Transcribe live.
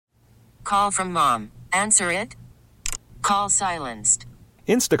call from mom. Answer it. Call silenced.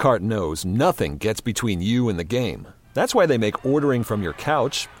 Instacart knows nothing gets between you and the game. That's why they make ordering from your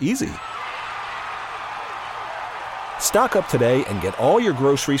couch easy. Stock up today and get all your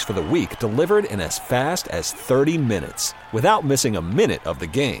groceries for the week delivered in as fast as 30 minutes without missing a minute of the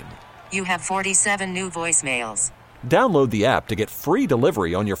game. You have 47 new voicemails. Download the app to get free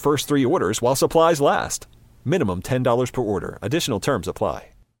delivery on your first 3 orders while supplies last. Minimum $10 per order. Additional terms apply.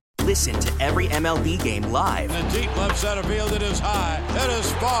 Listen to every MLB game live. In the deep left center field, it is high, it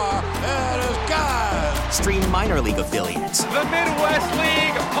is far, it is gone. Stream minor league affiliates. The Midwest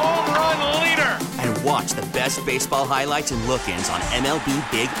League home run leader. And watch the best baseball highlights and look-ins on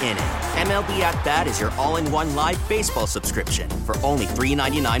MLB Big Inning. MLB At Bat is your all-in-one live baseball subscription for only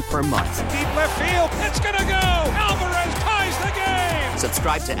 $3.99 per month. Deep left field, it's gonna go. Alvarez ties the game.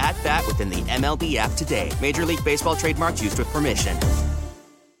 Subscribe to At Bat within the MLB app today. Major League Baseball trademarks used with permission.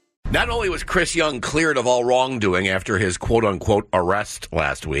 Not only was Chris Young cleared of all wrongdoing after his quote-unquote arrest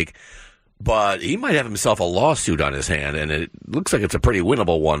last week, but he might have himself a lawsuit on his hand, and it looks like it's a pretty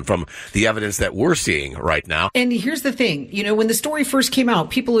winnable one from the evidence that we're seeing right now. And here's the thing, when the story first came out,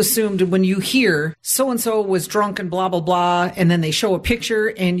 people assumed when you hear so-and-so was drunk and blah, blah, blah, and then they show a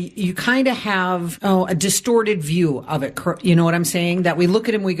picture, and you kind of have a distorted view of it. You know what I'm saying? That we look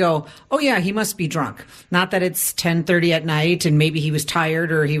at him, we go, oh yeah, he must be drunk. Not that it's 10:30 at night and maybe he was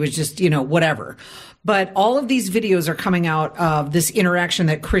tired or he was just, whatever. But all of these videos are coming out of this interaction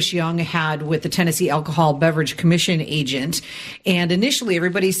that Chris Young had with the Tennessee Alcohol Beverage Commission agent. And initially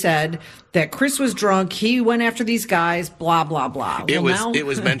everybody said that Chris was drunk. He went after these guys, blah, blah, blah. It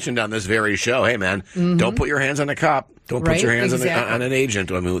was mentioned on this very show. Hey, man, Don't put your hands on a cop. Don't put your hands on an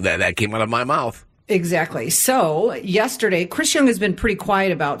agent. I mean, that came out of my mouth. Exactly. So yesterday, Chris Young has been pretty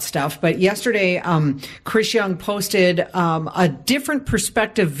quiet about stuff, but yesterday, Chris Young posted a different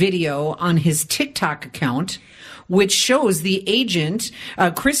perspective video on his TikTok account, which shows the agent.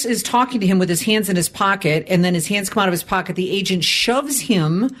 Chris is talking to him with his hands in his pocket, and then his hands come out of his pocket. The agent shoves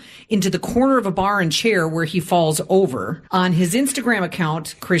him into the corner of a bar and chair where he falls over. On his Instagram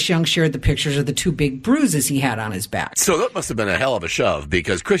account, Chris Young shared the pictures of the 2 big bruises he had on his back. So that must have been a hell of a shove,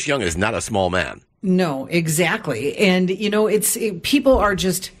 because Chris Young is not a small man. No, exactly. And, people are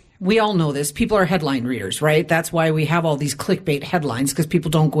just, we all know this. People are headline readers, right? That's why we have all these clickbait headlines, because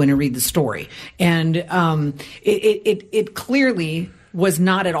people don't go in and read the story. And it clearly was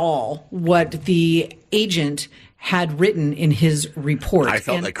not at all what the agent had written in his report. I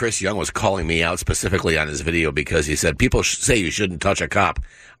felt that Chris Young was calling me out specifically on his video because he said, people say you shouldn't touch a cop.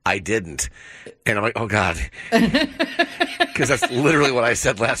 I didn't. And I'm like, oh, God. Because that's literally what I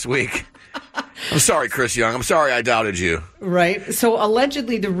said last week. I'm sorry, Chris Young. I'm sorry I doubted you. Right. So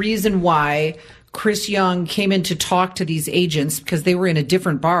allegedly the reason why Chris Young came in to talk to these agents, because they were in a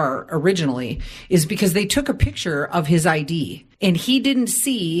different bar originally, is because they took a picture of his ID. And he didn't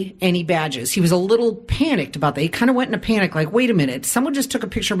see any badges. He was a little panicked about that. He kind of went in a panic, like, wait a minute, someone just took a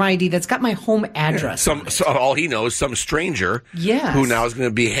picture of my ID that's got my home address. So all he knows, some stranger who now is going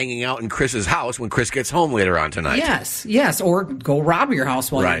to be hanging out in Chris's house when Chris gets home later on tonight. Yes, or go rob your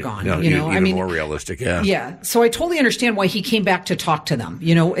house while you're gone. Even more realistic, yeah. Yeah, so I totally understand why he came back to talk to them.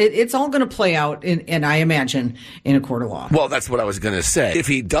 It's all going to play out, and I imagine, in a court of law. Well, that's what I was going to say. If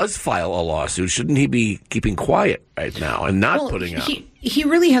he does file a lawsuit, shouldn't he be keeping quiet right now and not putting out? He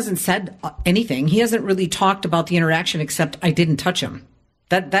really hasn't said anything. He hasn't really talked about the interaction except I didn't touch him.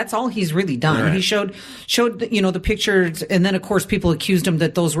 That's all he's really done. Right. He showed the pictures, and then of course people accused him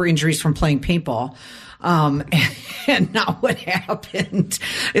that those were injuries from playing paintball. And not what happened.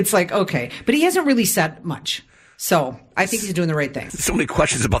 It's like, okay, but he hasn't really said much. So I think he's doing the right thing. So many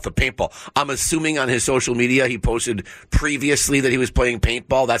questions about the paintball. I'm assuming on his social media he posted previously that he was playing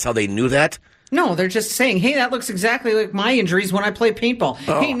paintball. That's how they knew that? No, they're just saying, hey, that looks exactly like my injuries when I play paintball.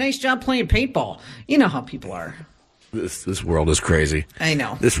 Oh. Hey, nice job playing paintball. You know how people are. This world is crazy. I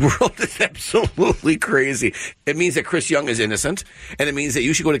know. This world is absolutely crazy. It means that Chris Young is innocent, and it means that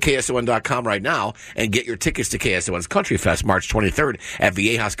you should go to KSON.com right now and get your tickets to KSON's Country Fest March 23rd at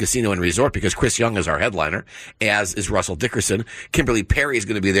Viejas Casino and Resort, because Chris Young is our headliner, as is Russell Dickerson. Kimberly Perry is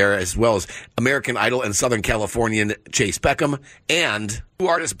going to be there, as well as American Idol and Southern Californian Chase Beckham, and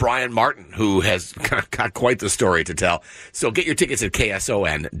artist Brian Martin, who has got quite the story to tell. So get your tickets at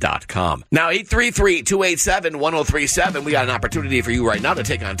KSON.com. Now, 833-287-1037. We got an opportunity for you right now to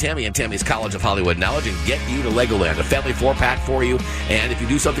take on Tammy and Tammy's College of Hollywood Knowledge and get you to Legoland, a family 4-pack for you. And if you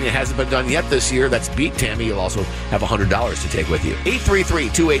do something that hasn't been done yet this year, that's beat Tammy, you'll also have $100 to take with you.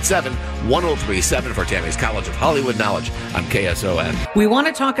 833-287-1037 for Tammy's College of Hollywood Knowledge on KSON. We want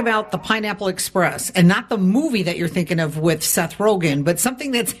to talk about the Pineapple Express, and not the movie that you're thinking of with Seth Rogen, but something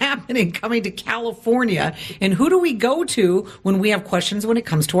something that's happening coming to California. And who do we go to when we have questions when it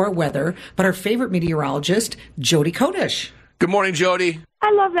comes to our weather? But our favorite meteorologist, Jody Kodesh. Good morning, Jody.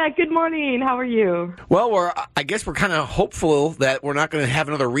 I love that. Good morning. How are you? Well, I guess we're kind of hopeful that we're not going to have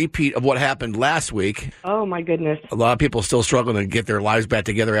another repeat of what happened last week. Oh, my goodness. A lot of people still struggling to get their lives back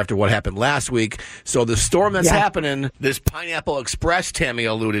together after what happened last week. So the storm that's happening, this Pineapple Express Tammy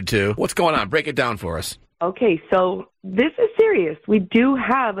alluded to, what's going on? Break it down for us. Okay, so this is serious. We do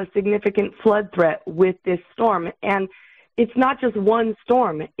have a significant flood threat with this storm, and it's not just one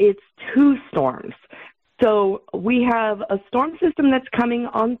storm, it's two storms. So we have a storm system that's coming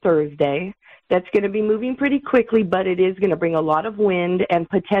on Thursday that's going to be moving pretty quickly, but it is going to bring a lot of wind and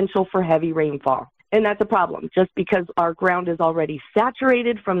potential for heavy rainfall. And that's a problem, just because our ground is already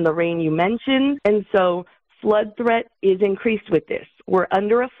saturated from the rain you mentioned, and so flood threat is increased with this. We're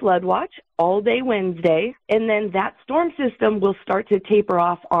under a flood watch all day Wednesday, and then that storm system will start to taper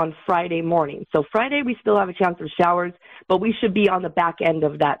off on Friday morning. So Friday, we still have a chance of showers, but we should be on the back end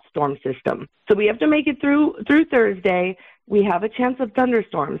of that storm system. So we have to make it through Thursday. We have a chance of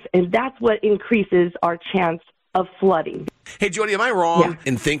thunderstorms, and that's what increases our chance of flooding. Hey, Jody, am I wrong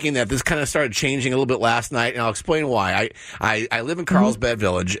in thinking that this kind of started changing a little bit last night? And I'll explain why. I live in Carlsbad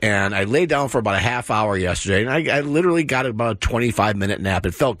Village, and I laid down for about a half hour yesterday, and I literally got about a 25-minute nap.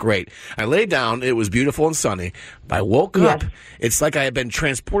 It felt great. I laid down. It was beautiful and sunny. But I woke up. It's like I had been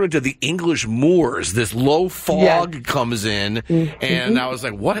transported to the English moors. This low fog comes in, and I was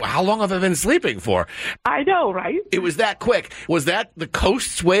like, what? How long have I been sleeping for? I know, right? It was that quick. Was that the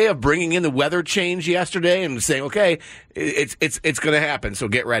coast's way of bringing in the weather change yesterday and saying, okay, it's going to happen, so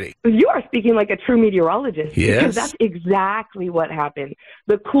get ready? You are speaking like a true meteorologist. Yes. Because that's exactly what happened.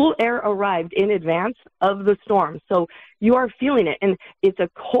 The cool air arrived in advance of the storm, so you are feeling it. And it's a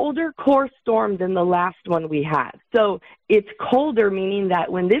colder core storm than the last one we had. So it's colder, meaning that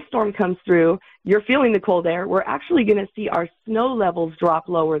when this storm comes through, you're feeling the cold air. We're actually going to see our snow levels drop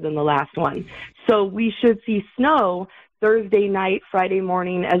lower than the last one. So we should see snow Thursday night, Friday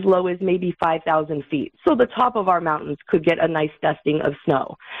morning, as low as maybe 5,000 feet. So the top of our mountains could get a nice dusting of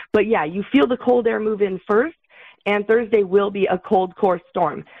snow. But yeah, you feel the cold air move in first, and Thursday will be a cold core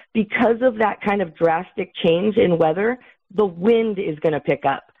storm. Because of that kind of drastic change in weather, the wind is going to pick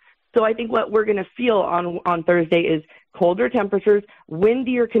up. So I think what we're going to feel on Thursday is colder temperatures,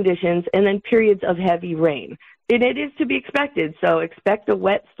 windier conditions, and then periods of heavy rain. And it is to be expected. So expect a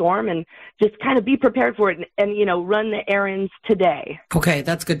wet storm and just kind of be prepared for it and run the errands today. Okay,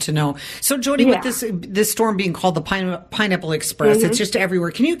 that's good to know. So, Jody, with this storm being called the Pineapple Express, it's just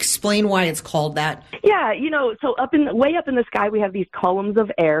everywhere. Can you explain why it's called that? Yeah, so way up in the sky, we have these columns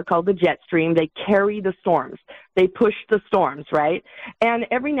of air called the jet stream. They carry the storms. They push the storms, right? And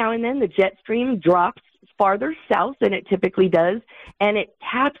every now and then the jet stream drops farther south than it typically does, and it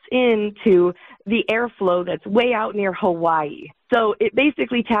taps into the airflow that's way out near Hawaii. So it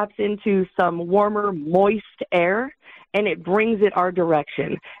basically taps into some warmer, moist air, and it brings it our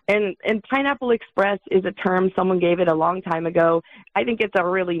direction. And Pineapple Express is a term, someone gave it a long time ago. I think it's a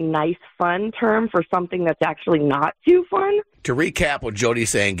really nice, fun term for something that's actually not too fun. To recap what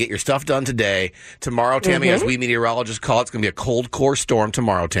Jody's saying, get your stuff done today. Tomorrow, Tammy, as we meteorologists call it, it's going to be a cold core storm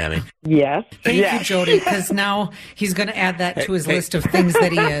tomorrow, Tammy. Yes. Thank you, Jody, because now he's going to add that to his list of things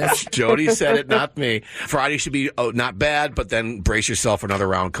that he is. Jody said it, not me. Friday should be not bad, but then brace yourself for another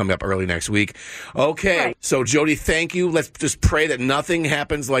round coming up early next week. Okay, so Jody, thank you. Let's just pray that nothing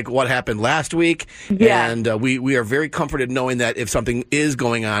happens like what happened last week. Yeah. And we are very comforted knowing that if something is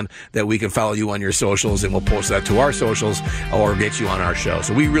going on, that we can follow you on your socials, and we'll post that to our socials or get you on our show.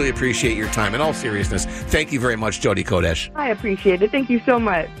 So we really appreciate your time. In all seriousness, thank you very much, Jody Kodesh. I appreciate it. Thank you so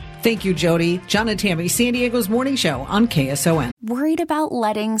much. Thank you, Jody. John and Tammy, San Diego's Morning Show on KSON. Worried about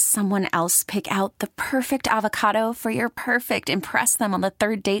letting someone else pick out the perfect avocado for your perfect impress them on the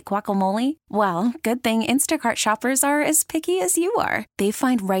third date guacamole? Well, good thing Instacart shoppers are as picky as you are. They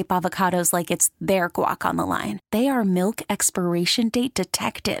find ripe avocados like it's their guac on the line. They are milk expiration date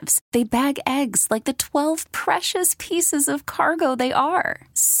detectives. They bag eggs like the 12 precious pieces of cargo they are.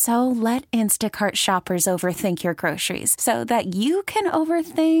 So let Instacart shoppers overthink your groceries so that you can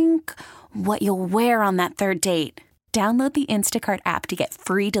overthink what you'll wear on that third date. Download the Instacart app to get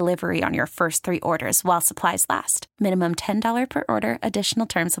free delivery on your first 3 orders while supplies last. Minimum $10 per order. Additional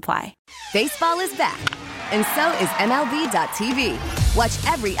terms apply. Baseball is back, and so is MLB.tv.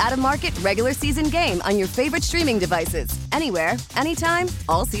 Watch every out-of-market regular season game on your favorite streaming devices. Anywhere, anytime,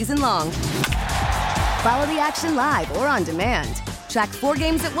 all season long. Follow the action live or on demand. Track 4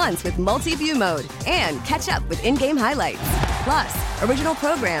 games at once with multi-view mode and catch up with in-game highlights. Plus, original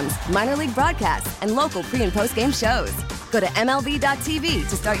programs, minor league broadcasts, and local pre- and post-game shows. Go to MLB.tv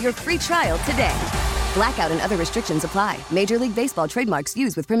to start your free trial today. Blackout and other restrictions apply. Major League Baseball trademarks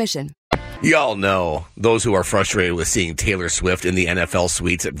used with permission. Y'all know, those who are frustrated with seeing Taylor Swift in the NFL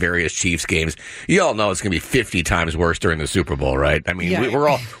suites at various Chiefs games, y'all know it's going to be 50 times worse during the Super Bowl, right? I mean,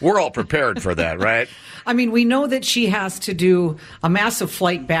 we're all prepared for that, right? I mean, we know that she has to do a massive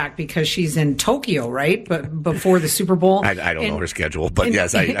flight back because she's in Tokyo, right? But before the Super Bowl, I don't know her schedule, but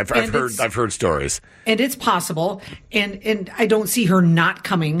yes, I've heard stories, and it's possible. And I don't see her not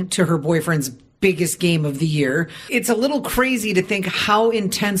coming to her boyfriend's biggest game of the year. It's a little crazy to think how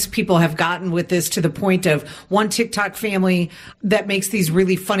intense people have gotten with this, to the point of one TikTok family that makes these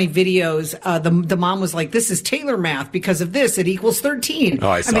really funny videos. The mom was like, "This is Taylor math. Because of this, it equals 13."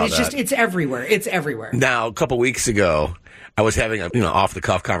 Oh, I mean, it's that. just, it's everywhere. It's everywhere. Now, a couple weeks ago, I was having a off the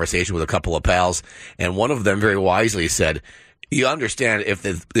cuff conversation with a couple of pals, and one of them very wisely said, "You understand, if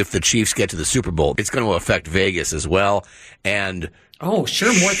the Chiefs get to the Super Bowl, it's going to affect Vegas as well." And oh,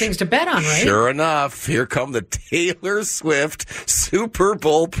 sure, more things to bet on, right? Sure enough, here come the Taylor Swift Super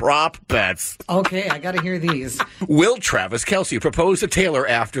Bowl prop bets. Okay, I got to hear these. Will Travis Kelce propose to Taylor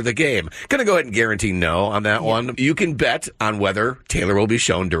after the game? Gonna go ahead and guarantee no on that one. You can bet on whether Taylor will be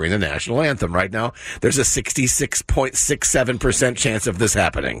shown during the national anthem. Right now, there's a 66.67% chance of this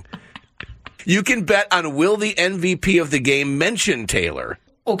happening. You can bet on will the MVP of the game mention Taylor.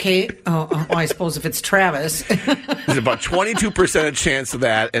 Okay, I suppose if it's Travis. There's about 22% chance of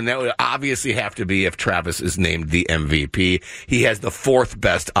that, and that would obviously have to be if Travis is named the MVP. He has the fourth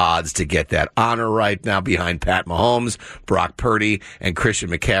best odds to get that honor right now, behind Pat Mahomes, Brock Purdy, and Christian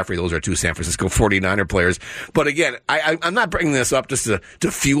McCaffrey. Those are two San Francisco 49er players. But again, I'm not bringing this up just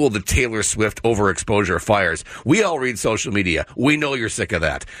to fuel the Taylor Swift overexposure fires. We all read social media. We know you're sick of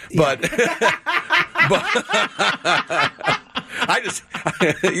that. But...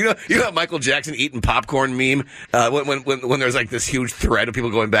 you know that Michael Jackson eating popcorn meme when there's like this huge thread of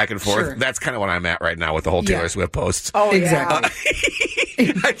people going back and forth. Sure. That's kind of what I'm at right now with the whole Taylor Swift posts. Oh, exactly.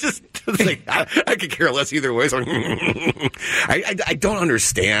 I just think I could care less either way. So I don't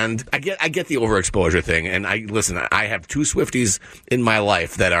understand. I get the overexposure thing, and I have two Swifties in my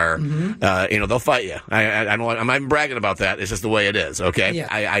life that are they'll fight you. I'm not bragging about that. It's just the way it is. Okay, yeah.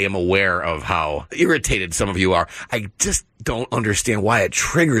 I am aware of how irritated some of you are. I just don't understand why it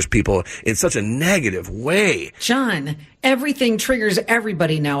triggers people in such a negative way. John, everything triggers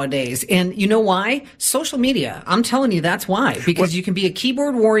everybody nowadays. And you know why? Social media. I'm telling you, that's why. Because you can be a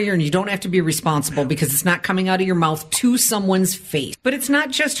keyboard warrior and you don't have to be responsible because it's not coming out of your mouth to someone's face. But it's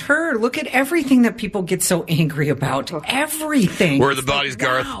not just her. Look at everything that people get so angry about. Everything. Where are the bodies,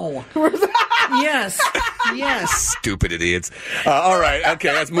 Garth? Wow. Yes. Yes. Stupid idiots. All right.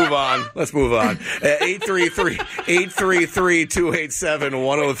 Okay, let's move on.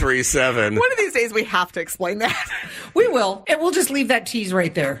 833-287-1037. One of these days we have to explain that. We will. And we'll just leave that tease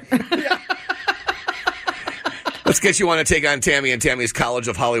right there. Let's get you on to take on Tammy and Tammy's College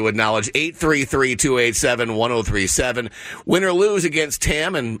of Hollywood Knowledge. 833-287-1037. Win or lose against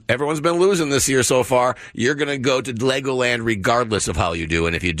Tam, and everyone's been losing this year so far. You're going to go to Legoland regardless of how you do,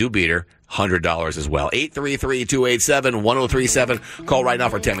 and if you do beat her, $100 as well. 833-287-1037. Call right now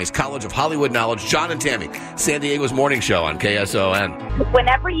for Tammy's College of Hollywood Knowledge. John and Tammy, San Diego's morning show on KSON.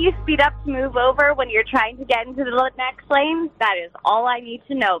 Whenever you speed up to move over when you're trying to get into the next lane, that is all I need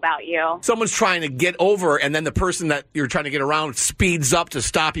to know about you. Someone's trying to get over, and then the person that you're trying to get around speeds up to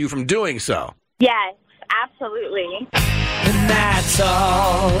stop you from doing so. Yes, absolutely. And that's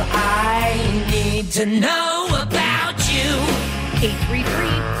all I need to know about you.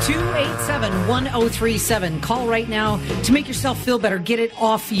 833-287-1037. Call right now to make yourself feel better. Get it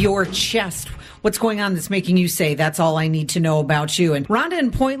off your chest. What's going on that's making you say, that's all I need to know about you? And Rhonda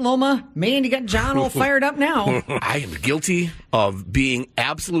in Point Loma, man, you got John all fired up now. I am guilty of being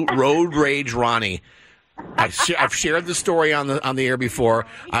absolute road rage Ronnie. I've shared the story on the air before.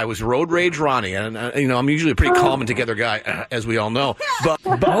 I was road rage Ronnie, and I'm usually a pretty calm and together guy, as we all know. But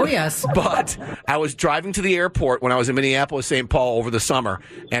oh yes. But I was driving to the airport when I was in Minneapolis, St. Paul over the summer,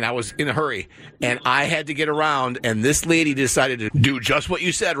 and I was in a hurry, and I had to get around. And this lady decided to do just what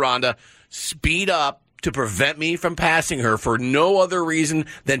you said, Rhonda: speed up to prevent me from passing her for no other reason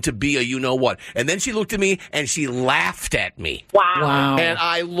than to be a you-know-what. And then she looked at me and she laughed at me. Wow. And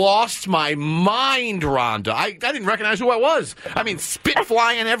I lost my mind, Rhonda. I didn't recognize who I was. I mean, spit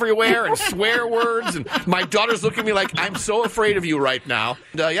flying everywhere and swear words. And my daughter's looking at me like, I'm so afraid of you right now.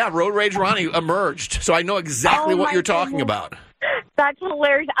 And, Road Rage Ronnie emerged. So I know exactly what you're talking about. That's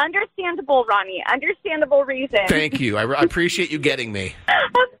hilarious. Understandable, Ronnie. Understandable reason. Thank you. I appreciate you getting me.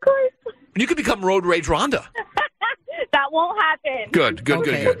 Of course. You could become Road Rage Rhonda. That That won't happen. Good.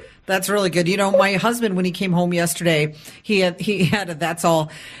 That's really good. You know, my husband, when he came home yesterday, he had a that's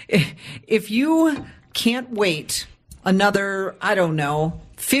all. If you can't wait another, I don't know,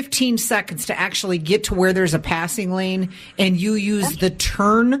 15 seconds to actually get to where there's a passing lane and you use the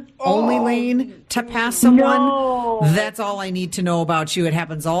turn-only lane to pass someone, that's all I need to know about you. It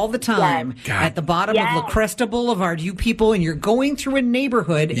happens all the time at the bottom of La Cresta Boulevard, you people, and you're going through a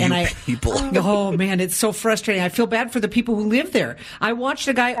neighborhood. Oh, man, it's so frustrating. I feel bad for the people who live there. I watched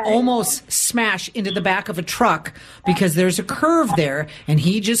a guy almost smash into the back of a truck because there's a curve there, and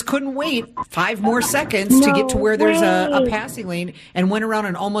he just couldn't wait 5 more seconds to get to where there's a passing lane and went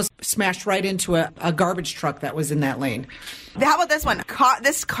around and almost smashed right into a garbage truck that was in that lane. How about this one?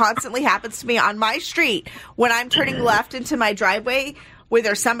 This constantly happens to me on my street when I'm turning left into my driveway where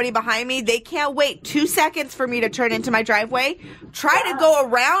there's somebody behind me. They can't wait 2 seconds for me to turn into my driveway. Try to go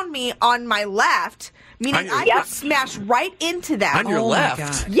around me on my left, meaning I could smash right into them. On your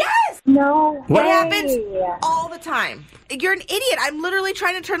left? Yes! No It way. happens all the time. You're an idiot. I'm literally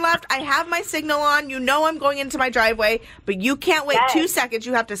trying to turn left. I have my signal on. You know I'm going into my driveway, but you can't wait 2 seconds.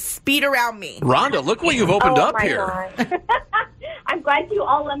 You have to speed around me. Rhonda, look what you've opened up here. I'm glad you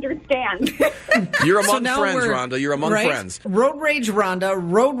all understand. You're among friends, Rhonda. You're among friends. Road Rage Rhonda,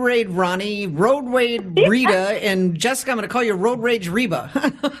 Road Rage Ronnie, Road Rage Rita, and Jessica, I'm going to call you Road Rage Reba.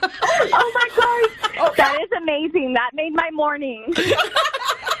 Oh, my gosh. That is amazing. That made my morning.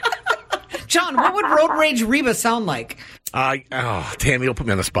 John, what would Road Rage Reba sound like? Tammy, don't put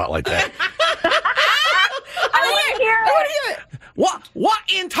me on the spot like that. I want to hear it. What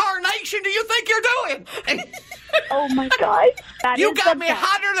in tarnation do you think you're doing? Oh, my gosh. You got me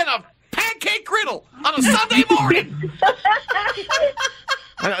hotter than a pancake griddle on a Sunday morning.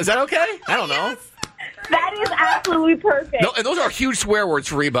 Is that okay? I don't know. That is absolutely perfect. No, and those are huge swear words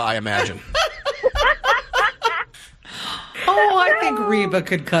for Reba, I imagine. Oh, I think Reba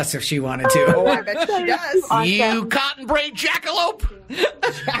could cuss if she wanted to. Oh, I bet she does. Awesome. You cotton braid jackalope.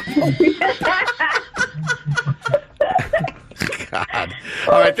 God.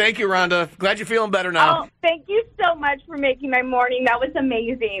 All right, thank you, Rhonda. Glad you're feeling better now. Oh, thank you so much for making my morning. That was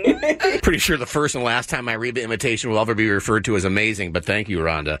amazing. Pretty sure the first and last time my Reba imitation will ever be referred to as amazing, but thank you,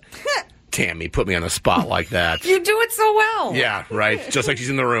 Rhonda. Tammy, put me on the spot like that. You do it so well. Yeah, right. Just like she's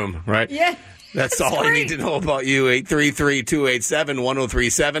in the room, right? Yeah. That's all I need to know about you.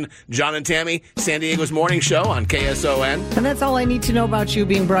 833-287-1037. John and Tammy, San Diego's morning show on KSON. And that's all I need to know about you,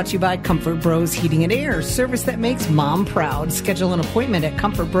 being brought to you by Comfort Bros Heating and Air, service that makes mom proud. Schedule an appointment at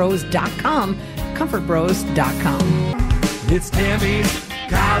comfortbros.com, comfortbros.com. It's Tammy's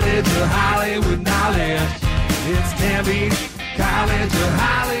College of Hollywood Knowledge. It's Tammy's College of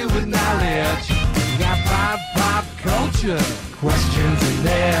Hollywood Knowledge. We got pop culture questions in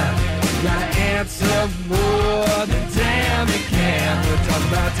there. You gotta answer more than Tammy can. We're talking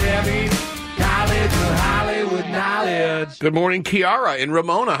about Tammy's College of Hollywood Knowledge. Good morning, Kiara in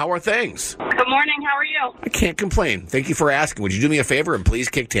Ramona. How are things? Good morning. How are you? I can't complain. Thank you for asking. Would you do me a favor and please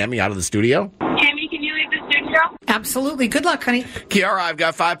kick Tammy out of the studio? Tammy, can you leave the studio? Absolutely. Good luck, honey. Kiara, I've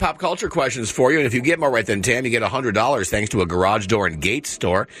got 5 pop culture questions for you, and if you get more right than 10, you get $100 thanks to a garage door and gate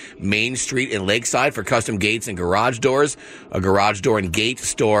store, Main Street in Lakeside, for custom gates and garage doors, a garage door and gate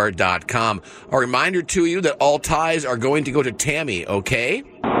store.com. A reminder to you that all ties are going to go to Tammy, okay?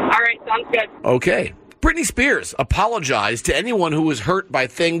 All right, sounds good. Okay. Britney Spears apologized to anyone who was hurt by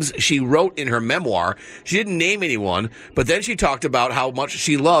things she wrote in her memoir. She didn't name anyone, but then she talked about how much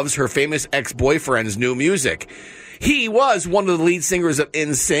she loves her famous ex-boyfriend's new music. He was one of the lead singers of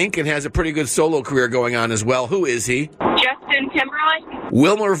NSYNC and has a pretty good solo career going on as well. Who is he? Justin Timberlake.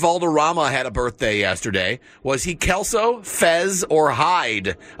 Wilmer Valderrama had a birthday yesterday. Was he Kelso, Fez, or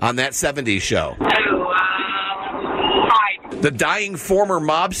Hyde on that 70s show? Hyde. The dying former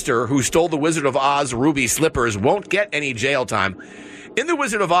mobster who stole the Wizard of Oz ruby slippers won't get any jail time. In The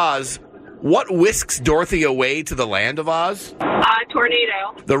Wizard of Oz, what whisks Dorothy away to the land of Oz?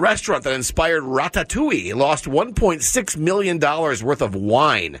 Tornado. The restaurant that inspired Ratatouille lost $1.6 million worth of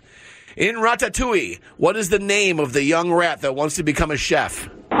wine. In Ratatouille, what is the name of the young rat that wants to become a chef?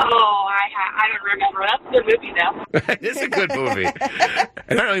 Oh, I don't remember. That's a good movie, though. It's a good movie.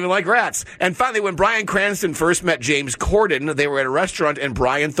 And I don't even like rats. And finally, when Bryan Cranston first met James Corden, they were at a restaurant and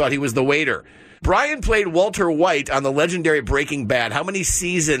Bryan thought he was the waiter. Bryan played Walter White on the legendary Breaking Bad. How many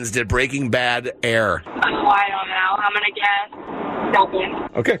seasons did Breaking Bad air? Oh, I don't know. I'm going to guess 7.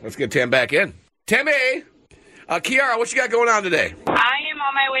 Okay, let's get Tam back in. Tammy! Kiara, what you got going on today? I am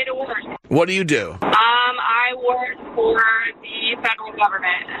on my way to work. What do you do? I work for the federal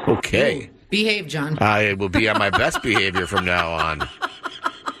government. Okay. Behave, John. I will be on my best behavior from now on.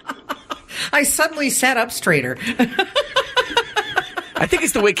 I suddenly sat up straighter. I think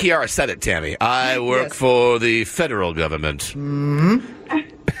it's the way Kiara said it, Tammy. I work for the federal government.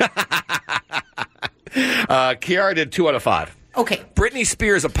 Kiara did 2 out of 5. Okay. Britney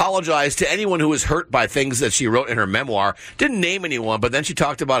Spears apologized to anyone who was hurt by things that she wrote in her memoir. Didn't name anyone, but then she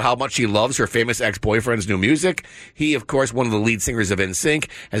talked about how much she loves her famous ex-boyfriend's new music. He, of course, one of the lead singers of NSYNC,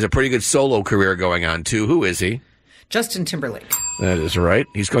 has a pretty good solo career going on, too. Who is he? Justin Timberlake. That is right.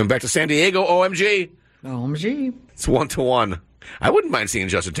 He's going back to San Diego. OMG. OMG. It's 1-1. I wouldn't mind seeing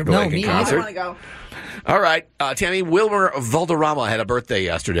Justin Timberlake in concert. I want to go. All right. Tammy, Wilmer Valderrama had a birthday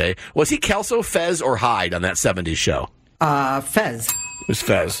yesterday. Was he Kelso, Fez, or Hyde on that 70s show? Fez. It was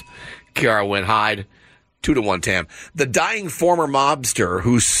Fez. Kiara went Hyde. 2-1, Tam. The dying former mobster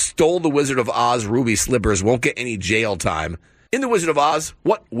who stole the Wizard of Oz ruby slippers won't get any jail time. In the Wizard of Oz,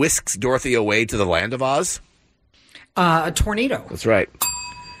 what whisks Dorothy away to the land of Oz? A tornado. That's right.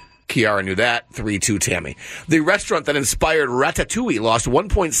 Kiara knew that. 3-2, Tammy. The restaurant that inspired Ratatouille lost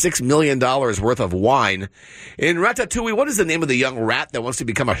 $1.6 million worth of wine. In Ratatouille, what is the name of the young rat that wants to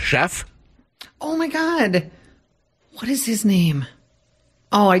become a chef? Oh, my God. What is his name?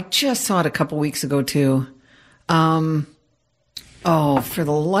 Oh, I just saw it a couple weeks ago, too. For the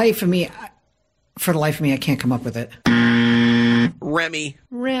life of me, I can't come up with it. Remy.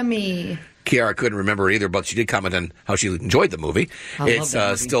 Kiara couldn't remember it either, but she did comment on how she enjoyed the movie. It's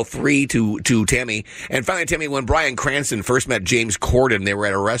movie. Still 3-2 Tammy. And finally, Tammy, when Bryan Cranston first met James Corden, they were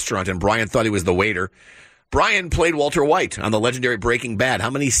at a restaurant, and Bryan thought he was the waiter. Bryan played Walter White on the legendary Breaking Bad.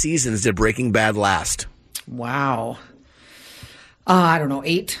 How many seasons did Breaking Bad last? Wow. I don't know,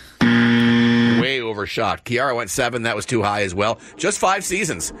 8? Way overshot. Kiara went 7. That was too high as well. Just 5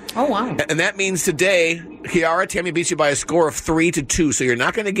 seasons. Oh, wow. And that means today, Kiara, Tammy beats you by a score of 3-2. So you're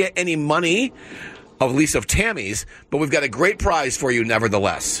not going to get any money, at least of Tammy's, but we've got a great prize for you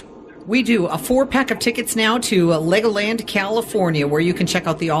nevertheless. We do a 4-pack of tickets now to Legoland, California, where you can check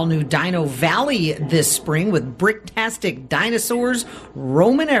out the all-new Dino Valley this spring with bricktastic dinosaurs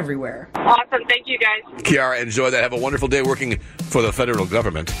roaming everywhere. Awesome. Thank you, guys. Kiara, enjoy that. Have a wonderful day working for the federal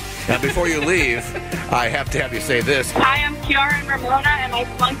government. Now, before you leave, I have to have you say this. Hi, I'm Kiara and Ramona, and I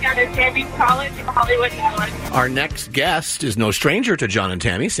flunked out of Tammy's College in Hollywood, Maryland. Our next guest is no stranger to John and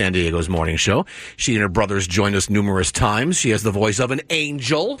Tammy, San Diego's morning show. She and her brothers joined us numerous times. She has the voice of an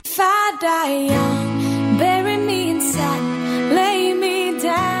angel. If I die young, bury me inside, lay me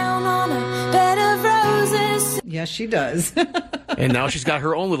down on a bed of roses. Yes, she does. And now she's got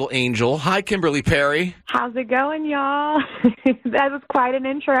her own little angel. Hi, Kimberly Perry. How's it going, y'all? That was quite an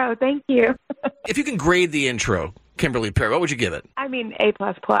intro. Thank you. If you can grade the intro, Kimberly Perry, what would you give it? I mean, A++,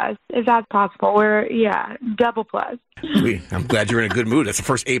 if that's possible. Double plus. I'm glad you're in a good mood. That's the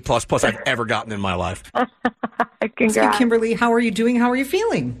first A++ I've ever gotten in my life. Congrats. So, Kimberly, how are you doing? How are you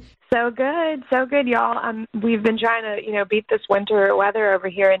feeling? So good, y'all. We've been trying to, beat this winter weather over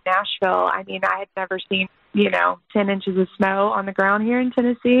here in Nashville. I mean, I had never seen, 10 inches of snow on the ground here in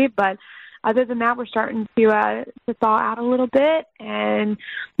Tennessee, but other than that, we're starting to thaw out a little bit, and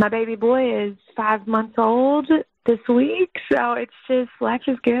my baby boy is 5 months old this week, so it's just, life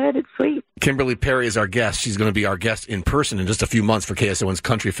is good, it's sweet. Kimberly Perry is our guest. She's going to be our guest in person in just a few months for KSON's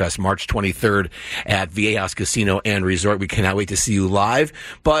Country Fest, March 23rd at Viejas Casino and Resort. We cannot wait to see you live,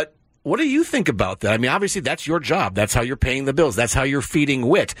 but what do you think about that? I mean, obviously, that's your job. That's how you're paying the bills. That's how you're feeding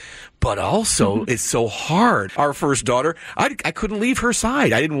Wit. But also, it's so hard. Our first daughter, I couldn't leave her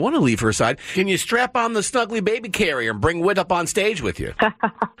side. I didn't want to leave her side. Can you strap on the snuggly baby carrier and bring Wit up on stage with you?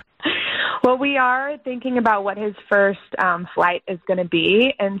 Well, we are thinking about what his first flight is going to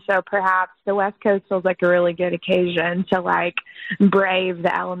be, and so perhaps the West Coast feels like a really good occasion to brave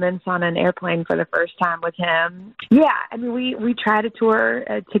the elements on an airplane for the first time with him. Yeah, I mean, we try to tour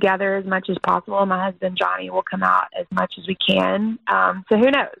together as much as possible. My husband Johnny will come out as much as we can. So who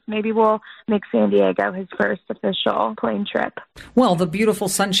knows? Maybe we'll make San Diego his first official plane trip. Well, the beautiful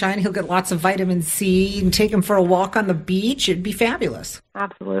sunshine. He'll get lots of vitamin C and take him for a walk on the beach. It'd be fabulous.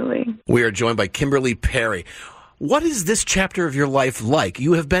 Absolutely. We are joined by Kimberly Perry. What is this chapter of your life like?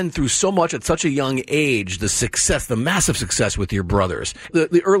 You have been through so much at such a young age, the success, the massive success with your brothers,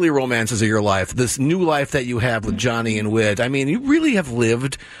 the early romances of your life, this new life that you have with Johnny and Wit. I mean, you really have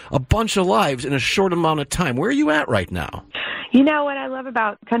lived a bunch of lives in a short amount of time. Where are you at right now? What I love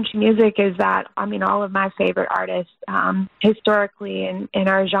about country music is that, all of my favorite artists, historically in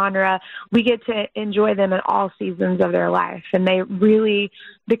our genre, we get to enjoy them in all seasons of their life. And they really,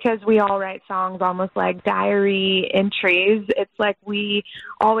 because we all write songs almost like diary entries, it's like we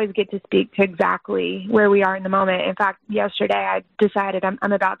always get to speak to exactly where we are in the moment. In fact, yesterday I decided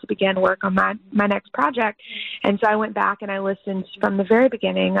I'm about to begin work on my next project. And so I went back and I listened from the very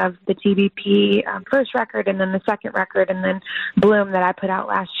beginning of the TBP first record and then the second record and then Bloom that I put out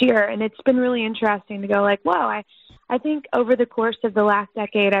last year. And it's been really interesting to go like, whoa, I think over the course of the last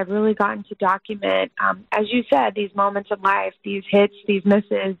decade, I've really gotten to document, as you said, these moments of life, these hits, these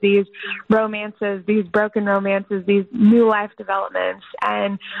misses, these romances, these broken romances, these new life developments.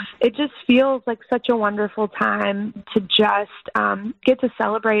 And it just feels like such a wonderful time to just get to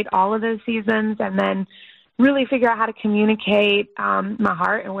celebrate all of those seasons and then really figure out how to communicate my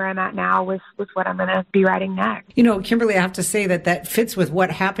heart and where I'm at now with what I'm going to be writing next. You know, Kimberly, I have to say that fits with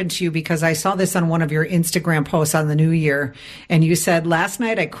what happened to you because I saw this on one of your Instagram posts on the New Year. And you said, last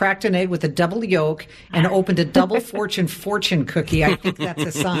night I cracked an egg with a double yolk and opened a double fortune cookie. I think that's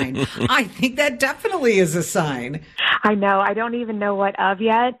a sign. I think that definitely is a sign. I know. I don't even know what of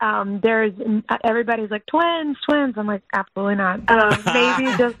yet. Everybody's like, twins. I'm like, absolutely not.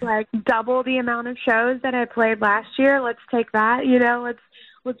 Maybe just like double the amount of shows that I played last year. Let's take that,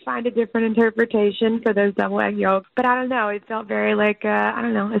 let's find a different interpretation for those double egg yolks. But I don't know. It felt very like,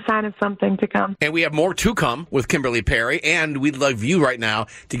 a sign of something to come. And we have more to come with Kimberly Perry. And we'd love you right now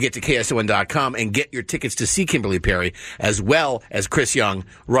to get to KSON.com and get your tickets to see Kimberly Perry, as well as Chris Young,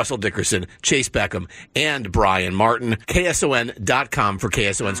 Russell Dickerson, Chase Beckham, and Brian Martin. KSON.com for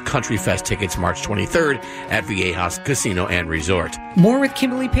KSON's Country Fest tickets March 23rd at VA House Casino and Resort. More with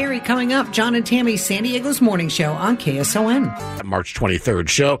Kimberly Perry coming up. John and Tammy, San Diego's Morning Show on KSON. March 23rd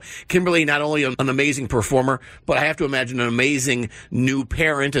show. Kimberly, not only an amazing performer, but I have to imagine an amazing new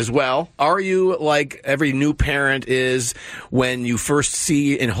parent as well. Are you like every new parent is when you first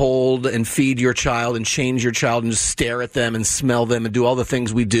see and hold and feed your child and change your child and just stare at them and smell them and do all the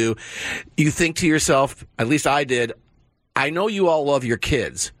things we do? You think to yourself, at least I did, I know you all love your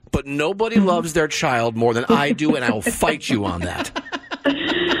kids, but nobody loves their child more than I do, and I will fight you on that.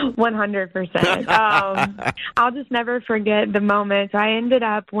 100%. I'll just never forget the moment. I ended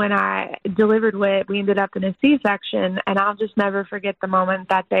up, when I delivered Whit, we ended up in a C-section, and I'll just never forget the moment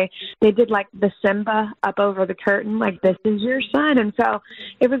that they did like the Simba up over the curtain, like, this is your son. And so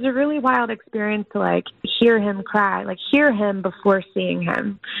it was a really wild experience to like hear him cry, like hear him before seeing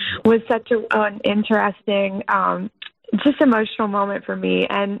him was such an interesting, just emotional moment for me.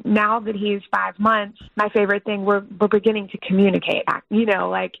 And now that he's 5 months, my favorite thing, we're beginning to communicate.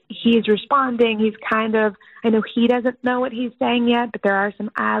 Like he's responding. He's kind of, I know he doesn't know what he's saying yet, but there are some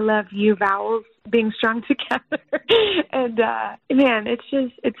I love you vowels being strung together. And man, it's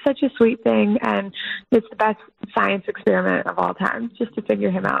such a sweet thing. And it's the best science experiment of all time, just to figure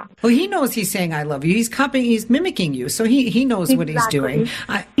him out. Well, he knows he's saying I love you. He's mimicking you. So he knows what he's doing.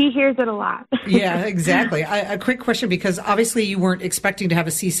 He hears it a lot. Yeah, exactly. A quick question, because obviously you weren't expecting to have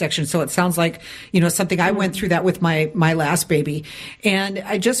a C-section. So it sounds like, something I went through that with my last baby. And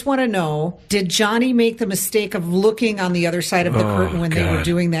I just want to know, did Johnny make the mistake of looking on the other side of the curtain when they were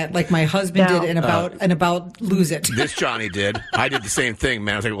doing that, like my husband did, and about lose it? This Johnny did. I did the same thing,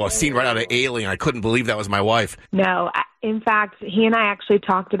 man. I was like, well, a scene right out of Alien. I couldn't believe that was my wife. No, in fact, he and I actually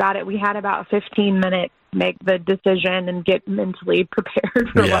talked about it. We had about 15 minutes to make the decision and get mentally prepared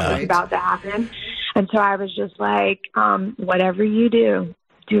for what was about to happen. And so I was just like, whatever you do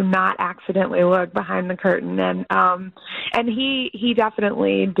not accidentally look behind the curtain. And he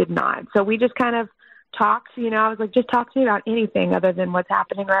definitely did not. So we just kind of talked, I was like, just talk to me about anything other than what's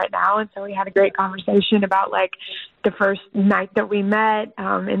happening right now. And so we had a great conversation about like the first night that we met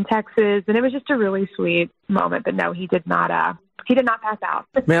in Texas. And it was just a really sweet moment. But no, he did not pass out.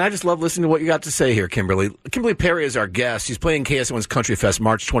 Man, I just love listening to what you got to say here, Kimberly. Kimberly Perry is our guest. She's playing KSON's Country Fest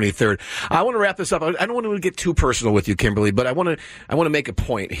March 23rd. I want to wrap this up. I don't want to get too personal with you, Kimberly, but I want to make a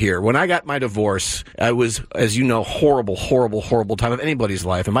point here. When I got my divorce, I was, as you know, horrible time of anybody's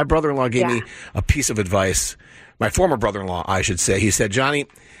life. And my brother-in-law gave me a piece of advice. My former brother-in-law, I should say. He said, Johnny,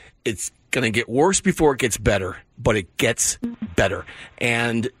 it's going to get worse before it gets better, but it gets better.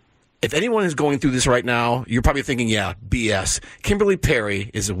 And if anyone is going through this right now, you're probably thinking, yeah, BS. Kimberly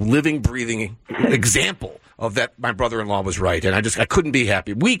Perry is a living, breathing example of that. My brother-in-law was right, and I couldn't be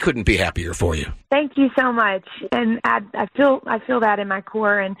happy. We couldn't be happier for you. Thank you so much. And I feel that in my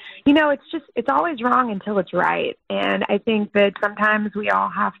core. And it's always wrong until it's right. And I think that sometimes we all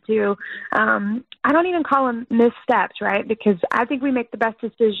have to. I don't even call them missteps, right? Because I think we make the best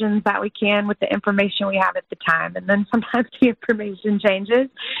decisions that we can with the information we have at the time. And then sometimes the information changes.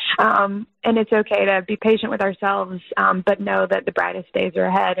 and it's okay to be patient with ourselves, but know that the brightest days are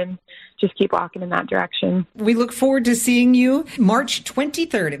ahead and just keep walking in that direction. We look forward to seeing you March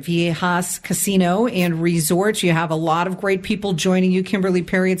 23rd at Viejas Casino and Resort. You have a lot of great people joining you, Kimberly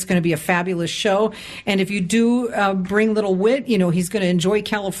Perry. It's going to be a fabulous show. And if you do bring little Whit, he's going to enjoy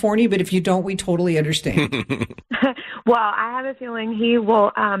California, but if you don't, we totally understand. Well, I have a feeling he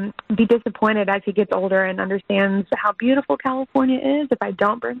will be disappointed as he gets older and understands how beautiful California is if I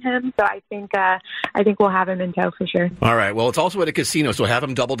don't bring him. So I think we'll have him in tow for sure. All right. Well, it's also at a casino, so have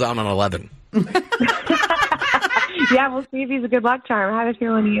him double down on 11. Yeah, we'll see if he's a good luck charm. I have a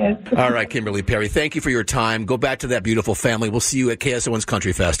feeling he is. All right, Kimberly Perry, thank you for your time. Go back to that beautiful family. We'll see you at KSON's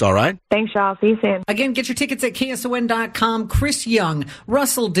Country Fest, all right? Thanks, y'all. See you soon. Again, get your tickets at KSON.com. Chris Young,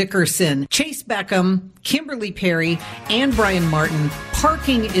 Russell Dickerson, Chase Beckham, Kimberly Perry, and Brian Martin.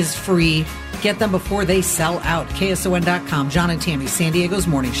 Parking is free. Get them before they sell out. KSON.com. John and Tammy, San Diego's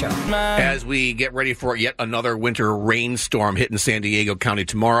morning show. As we get ready for yet another winter rainstorm hitting San Diego County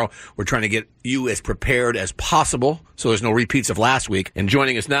tomorrow, we're trying to get you as prepared as possible so there's no repeats of last week. And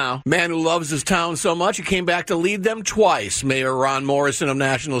joining us now, man who loves his town so much he came back to lead them twice, Mayor Ron Morrison of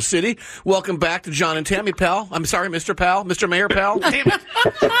National City. Welcome back to John and Tammy, pal. I'm sorry, Mr. Pal, Mr. Mayor, pal. Damn it.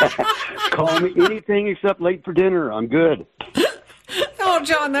 Call me anything except late for dinner. I'm good. Oh,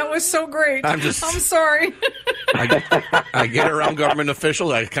 John, that was so great. I'm sorry. I get around government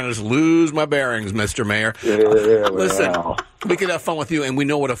officials, I kind of just lose my bearings, Mr. Mayor. Yeah, Listen, we could have fun with you, and we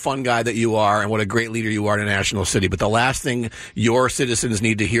know what a fun guy that you are and what a great leader you are in National City. But the last thing your citizens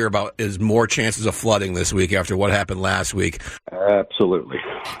need to hear about is more chances of flooding this week after what happened last week. Absolutely.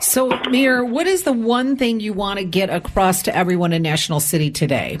 So, Mayor, what is the one thing you want to get across to everyone in National City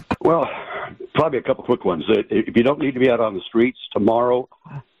today? Well, probably a couple quick ones. If you don't need to be out on the streets tomorrow,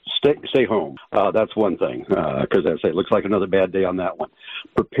 stay home. That's one thing, because as I say, it looks like another bad day on that one.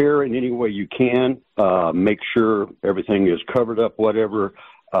 Prepare in any way you can. Make sure everything is covered up, whatever.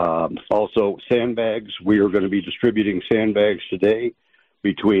 Also, sandbags. We are going to be distributing sandbags today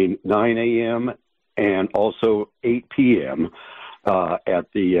between 9 a.m. and also 8 p.m.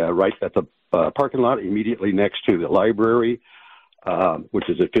 At the parking lot immediately next to the library, which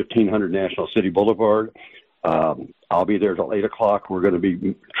is at 1500 National City Boulevard. I'll be there till 8 o'clock. We're going to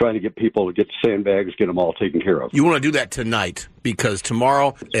be trying to get people to get sandbags, get them all taken care of. You want to do that tonight because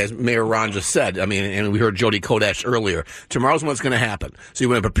tomorrow, as Mayor Ron just said, and we heard Jody Kodesh earlier, tomorrow's when it's going to happen. So you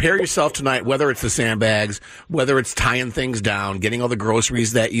want to prepare yourself tonight, whether it's the sandbags, whether it's tying things down, getting all the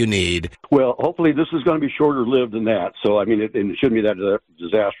groceries that you need. Well, hopefully this is going to be shorter lived than that. So, it shouldn't be that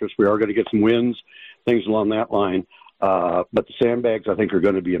disastrous. We are going to get some winds, things along that line. But the sandbags, I think, are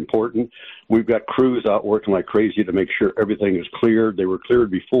going to be important. We've got crews out working like crazy to make sure everything is cleared. They were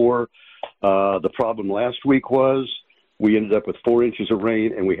cleared before. The problem last week was we ended up with 4 inches of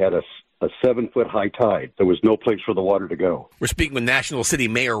rain, and we had a 7-foot high tide. There was no place for the water to go. We're speaking with National City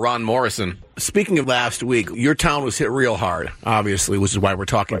Mayor Ron Morrison. Speaking of last week, your town was hit real hard, obviously, which is why we're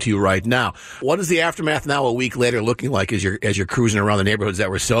talking to you right now. What is the aftermath now a week later looking like as you're cruising around the neighborhoods that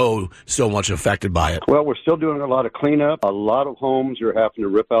were so much affected by it? Well, we're still doing a lot of cleanup. A lot of homes are having to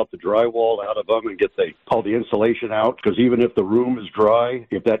rip out the drywall out of them and get all the insulation out, because even if the room is dry,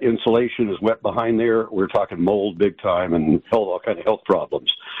 if that insulation is wet behind there, we're talking mold big time and all kind of health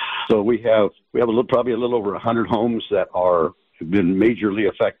problems. So we have probably a little over 100 homes that have been majorly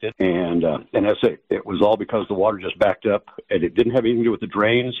affected, and I say it was all because the water just backed up, and it didn't have anything to do with the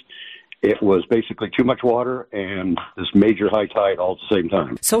drains. It was basically too much water and this major high tide all at the same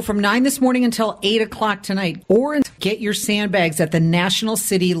time. So from 9 this morning until 8 o'clock tonight, or get your sandbags at the National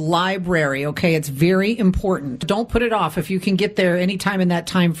City Library, okay? It's very important. Don't put it off. If you can get there anytime in that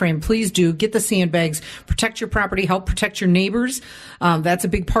time frame, please do. Get the sandbags, protect your property, help protect your neighbors. That's a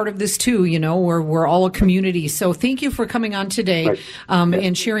big part of this too, we're all a community. So thank you for coming on today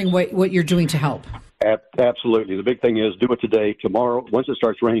and sharing what you're doing to help. Absolutely. The big thing is do it today. Tomorrow, once it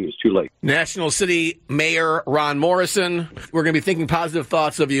starts raining, it's too late. National City Mayor Ron Morrison, we're going to be thinking positive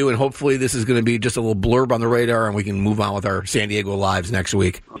thoughts of you, and hopefully this is going to be just a little blurb on the radar, and we can move on with our San Diego lives next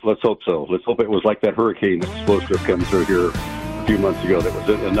week. Let's hope so. Let's hope it was like that hurricane that's supposed to have come through here a few months ago that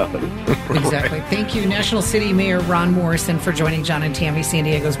was nothing. Exactly. Right. Thank you, National City Mayor Ron Morrison, for joining John and Tammy, San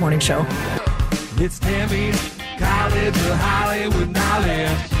Diego's morning show. It's Tammy's College of Hollywood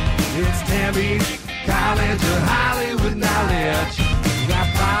Knowledge. It's Tammy's College of Hollywood Knowledge. You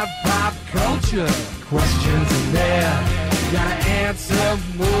got pop culture questions in there. You gotta answer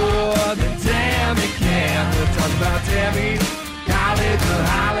more than Tammy can. We'll talk about Tammy's College of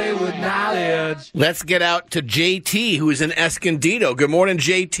Hollywood Knowledge. Let's get out to JT, who is in Escondido. Good morning,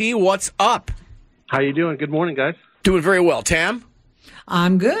 JT. What's up? How you doing? Good morning, guys. Doing very well. Tam?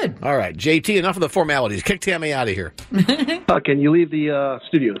 I'm good. All right, JT, enough of the formalities. Kick Tammy out of here. Can you leave the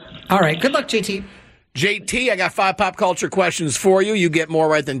studios? All right, good luck, JT. JT, I got 5 pop culture questions for you. You get more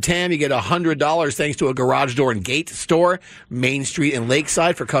right than 10. You get $100 thanks to a garage door and gate store, Main Street and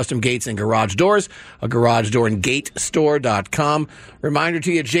Lakeside for custom gates and garage doors. A garage door and gate store.com. Reminder to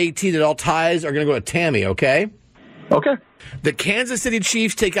you, JT, that all ties are going to go to Tammy, okay? Okay. The Kansas City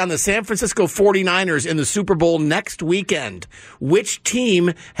Chiefs take on the San Francisco 49ers in the Super Bowl next weekend. Which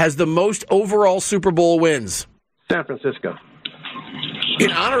team has the most overall Super Bowl wins? San Francisco.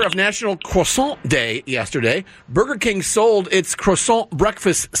 In honor of National Croissant Day yesterday, Burger King sold its croissant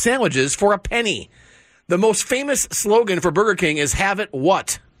breakfast sandwiches for a penny. The most famous slogan for Burger King is "Have it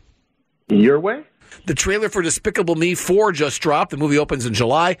what?" Your way? The trailer for Despicable Me 4 just dropped. The movie opens in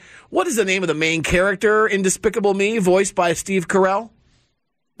July. What is the name of the main character in Despicable Me, voiced by Steve Carell?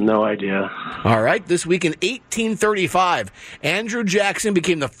 No idea. All right. This week in 1835, Andrew Jackson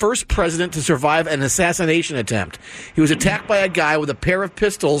became the first president to survive an assassination attempt. He was attacked by a guy with a pair of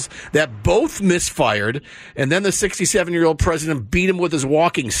pistols that both misfired, and then the 67-year-old president beat him with his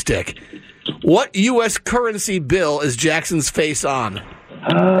walking stick. What U.S. currency bill is Jackson's face on?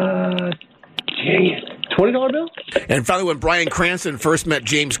 Dang it. $20 bill? And finally, when Bryan Cranston first met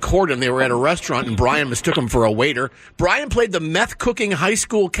James Corden, they were at a restaurant, and Bryan mistook him for a waiter. Bryan played the meth-cooking high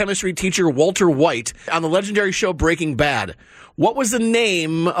school chemistry teacher Walter White on the legendary show Breaking Bad. What was the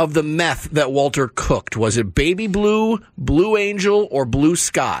name of the meth that Walter cooked? Was it Baby Blue, Blue Angel, or Blue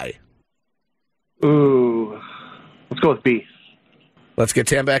Sky? Ooh. Let's go with B. Let's get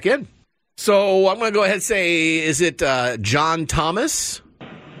Tam back in. So I'm going to go ahead and say, is it John Thomas?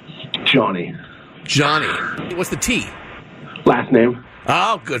 Johnny. What's the T? Last name.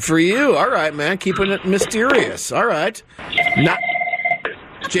 Oh, good for you. All right, man. Keeping it mysterious. All right. Not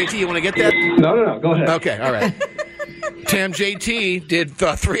JT, you want to get that? No. Go ahead. Okay, all right. Tam, JT did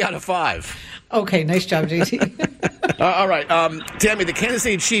 3 out of 5. Okay, nice job, JT. All right. Tammy, the Kansas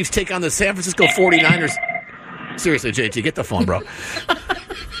City Chiefs take on the San Francisco 49ers. Seriously, JT, get the phone, bro.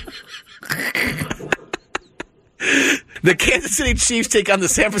 The Kansas City Chiefs take on the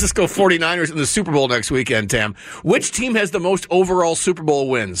San Francisco 49ers in the Super Bowl next weekend, Tam. Which team has the most overall Super Bowl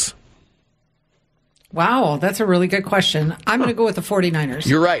wins? Wow, that's a really good question. I'm going to go with the 49ers.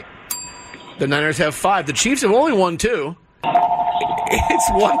 You're right. The Niners have 5. The Chiefs have only won 2. It's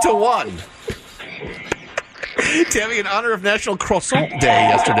 1-1. Tammy, in honor of National Croissant Day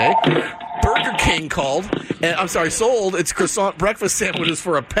yesterday, Burger King sold its croissant breakfast sandwiches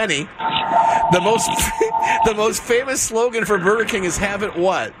for a penny. The most famous slogan for Burger King is "Have it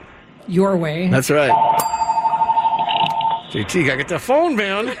what?" Your way. That's right. JT, gotta get the phone,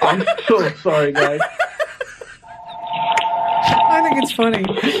 man. I'm so sorry, guys. I think it's funny.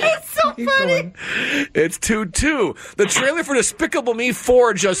 It's so funny. It's 2-2. The trailer for Despicable Me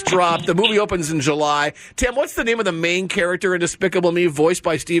 4 just dropped. The movie opens in July. Tam, what's the name of the main character in Despicable Me, voiced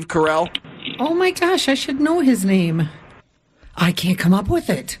by Steve Carell? Oh my gosh, I should know his name. I can't come up with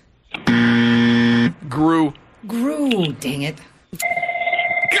it. Gru, dang it.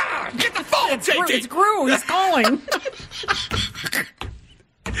 God, get the phone, JT. It's Gru, he's calling.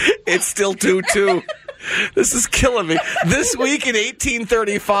 It's still 2-2. This is killing me. This week in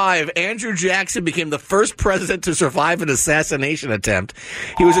 1835, Andrew Jackson became the first president to survive an assassination attempt.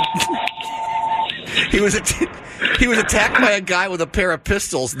 He was attacked by a guy with a pair of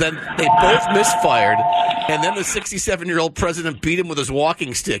pistols. Then they both misfired, and then the 67-year-old president beat him with his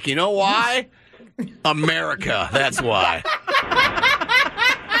walking stick. You know why? America. That's why.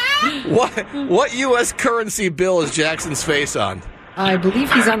 What U.S. currency bill is Jackson's face on? I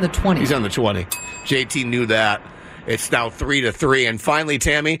believe he's on the 20. He's on the 20. JT knew that. It's now 3-3. And finally,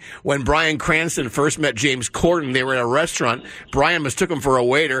 Tammy, when Bryan Cranston first met James Corden, they were at a restaurant. Bryan mistook him for a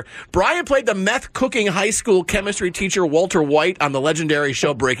waiter. Bryan played the meth-cooking high school chemistry teacher Walter White on the legendary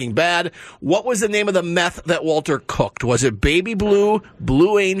show Breaking Bad. What was the name of the meth that Walter cooked? Was it Baby Blue,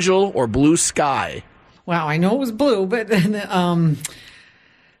 Blue Angel, or Blue Sky? Wow, I know it was blue, but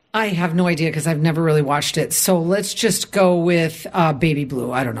I have no idea because I've never really watched it. So let's just go with Baby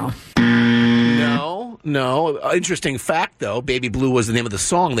Blue. I don't know. No. Interesting fact, though. Baby Blue was the name of the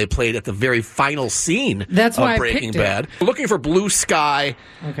song they played at the very final scene That's why of Breaking I picked Bad. It. Looking for Blue Sky.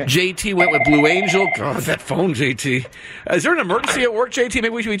 Okay. JT went with Blue Angel. God, that phone, JT. Is there an emergency at work, JT? Maybe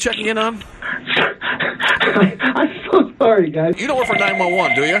we should be checking in on? I'm so sorry, guys. You don't work for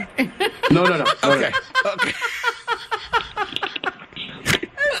 911, do you? No. Okay.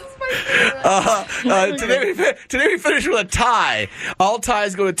 Today we finish with a tie. All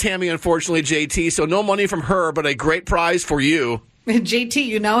ties go to Tammy, unfortunately, JT, so no money from her, but a great prize for you. JT,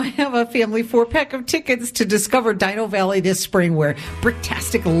 you now have a family 4-pack of tickets to discover Dino Valley this spring, where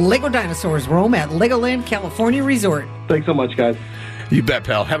bricktastic Lego dinosaurs roam at Legoland California Resort. Thanks so much, guys. You bet,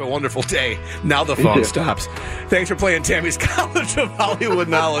 pal. Have a wonderful day. Now the phone stops. Thanks for playing Tammy's College of Hollywood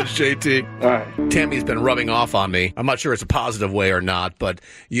Knowledge, JT. All right. Tammy's been rubbing off on me. I'm not sure it's a positive way or not, but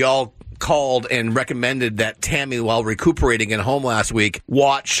y'all called and recommended that Tammy, while recuperating at home last week,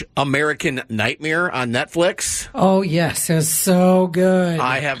 watch American Nightmare on Netflix. Oh, yes. It's so good.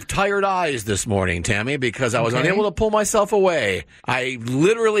 I have tired eyes this morning, Tammy, because I was unable to pull myself away. I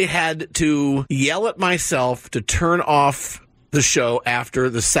literally had to yell at myself to turn off the show after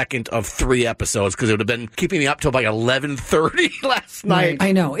the second of 3 episodes, because it would have been keeping me up till like 11:30 last night.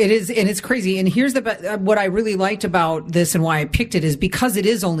 I know it is, and it's crazy. And here's what I really liked about this and why I picked it is because it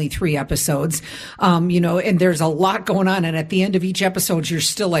is only 3 episodes, and there's a lot going on. And at the end of each episode, you're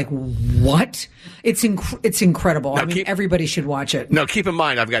still like, "What?" It's incredible. Now, everybody should watch it. Now, keep in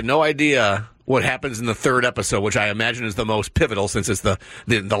mind, I've got no idea what happens in the 3rd episode, which I imagine is the most pivotal since it's the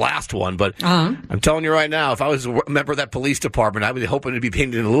last one. But I'm telling you right now, if I was a member of that police department, I would be hoping to be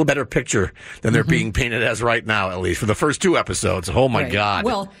painted in a little better picture than they're being painted as right now, at least for the first 2 episodes. Oh my God!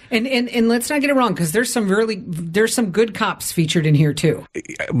 Well, and let's not get it wrong, because there's some good cops featured in here too.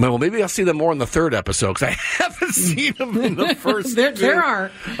 Well, maybe I'll see them more in the 3rd episode, because I haven't seen them in the first. There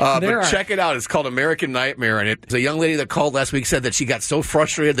are. Check it out. It's called American Nightmare, and it's a young lady that called last week said that she got so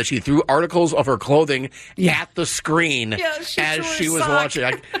frustrated that she threw articles of her clothing at the screen as she was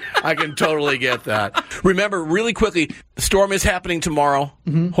watching. I can totally get that. Remember, really quickly, the storm is happening tomorrow.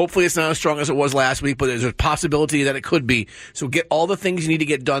 Hopefully it's not as strong as it was last week, but there's a possibility that it could be. So get all the things you need to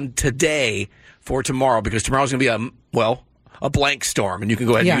get done today for tomorrow, because tomorrow's going to be a blank storm, and you can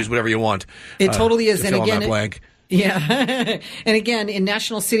go ahead and use whatever you want. It totally is. And again, that blank. Yeah. And again, in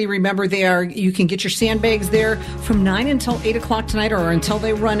National City, remember, you can get your sandbags there from 9 until 8 o'clock tonight, or until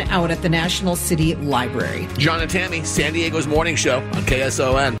they run out at the National City Library. John and Tammy, San Diego's morning show on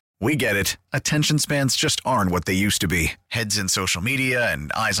KSON. We get it. Attention spans just aren't what they used to be. Heads in social media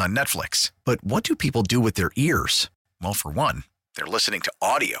and eyes on Netflix. But what do people do with their ears? Well, for one, they're listening to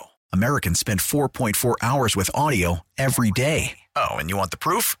audio. Americans spend 4.4 hours with audio every day. Oh, and you want the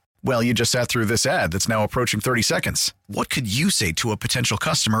proof? Well, you just sat through this ad that's now approaching 30 seconds. What could you say to a potential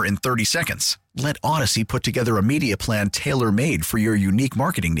customer in 30 seconds? Let Odyssey put together a media plan tailor-made for your unique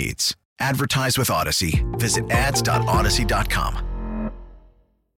marketing needs. Advertise with Odyssey. Visit ads.odyssey.com.